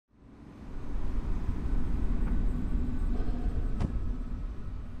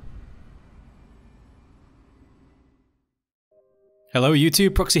Hello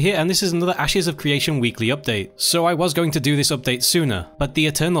YouTube, Proxy here, and this is another Ashes of Creation weekly update. So I was going to do this update sooner, but the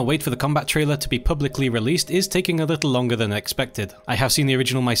eternal wait for the combat trailer to be publicly released is taking a little longer than expected. I have seen the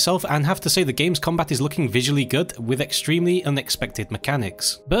original myself and have to say the game's combat is looking visually good with extremely unexpected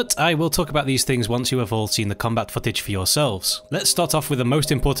mechanics. But I will talk about these things once you have all seen the combat footage for yourselves. Let's start off with the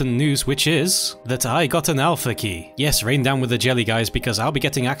most important news, which is that I got an alpha key. Yes, rain down with the jelly guys, because I'll be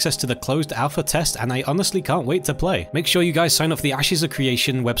getting access to the closed alpha test and I honestly can't wait to play. Make sure you guys sign up for the Ashes of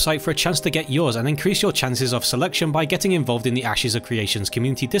Creation website for a chance to get yours and increase your chances of selection by getting involved in the Ashes of Creation's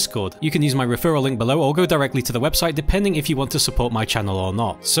community Discord. You can use my referral link below or go directly to the website depending if you want to support my channel or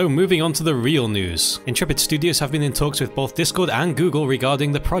not. So moving on to the real news. Intrepid Studios have been in talks with both Discord and Google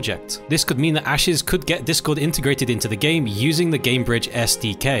regarding the project. This could mean that Ashes could get Discord integrated into the game using the GameBridge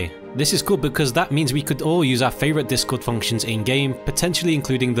SDK. This is cool because that means we could all use our favourite Discord functions in-game, potentially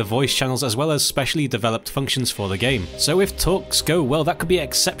including the voice channels as well as specially developed functions for the game. So if talks go well, that could be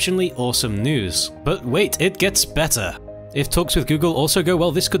exceptionally awesome news. But wait, it gets better! If talks with Google also go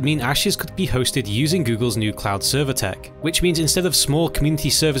well, this could mean Ashes could be hosted using Google's new cloud server tech, which means instead of small community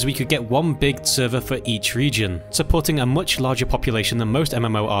servers we could get one big server for each region, supporting a much larger population than most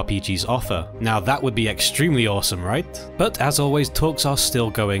MMORPGs offer. Now that would be extremely awesome, right? But as always, talks are still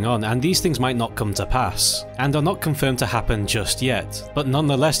going on and these things might not come to pass, and are not confirmed to happen just yet, but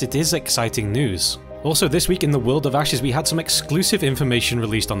nonetheless it is exciting news. Also this week in the world of Ashes we had some exclusive information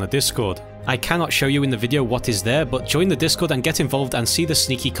released on the Discord. I cannot show you in the video what is there, but join the Discord and get involved and see the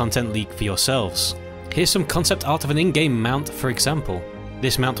sneaky content leak for yourselves. Here's some concept art of an in-game mount, for example.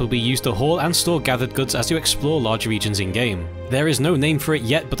 This mount will be used to haul and store gathered goods as you explore large regions in-game. There is no name for it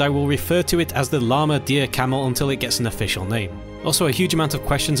yet, but I will refer to it as the llama deer camel until it gets an official name. Also, a huge amount of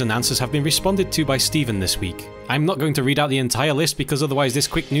questions and answers have been responded to by Steven this week. I'm not going to read out the entire list because otherwise this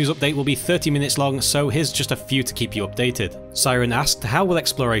quick news update will be 30 minutes long, so here's just a few to keep you updated. Siren asked, how will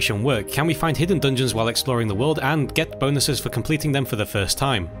exploration work? Can we find hidden dungeons while exploring the world and get bonuses for completing them for the first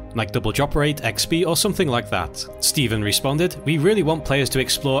time? Like double drop rate, XP, or something like that. Steven responded, we really want players to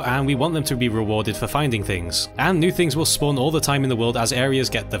explore and we want them to be rewarded for finding things. And new things will spawn all the time in the world as areas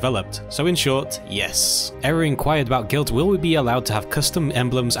get developed. So in short, yes. Error inquired about guilds, will we be allowed to have custom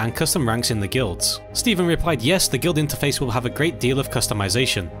emblems and custom ranks in the guilds? Steven replied, yes, the guild interface will have a great deal of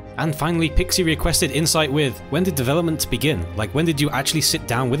customization. And finally, Pixie requested insight with, when did development begin? Like when did you actually sit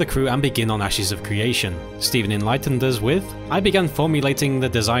down with a crew and begin on Ashes of Creation? Steven enlightened us with, I began formulating the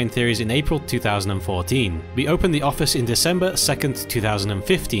design theories in April 2014. We opened the office in December 2nd,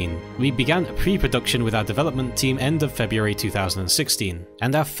 2015. We began pre-production with our development team end of February 2016.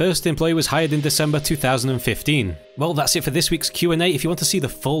 And our first employee was hired in December 2015. Well, that's it for this week's Q&A. If you want to see the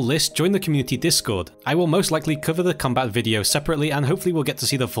full list, join the community Discord. I will most likely cover the combat video separately and hopefully we'll get to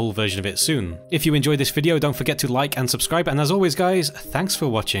see the full version of it soon. If you enjoyed this video, don't forget to like and subscribe, and as always guys, thanks for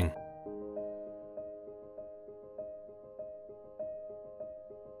watching.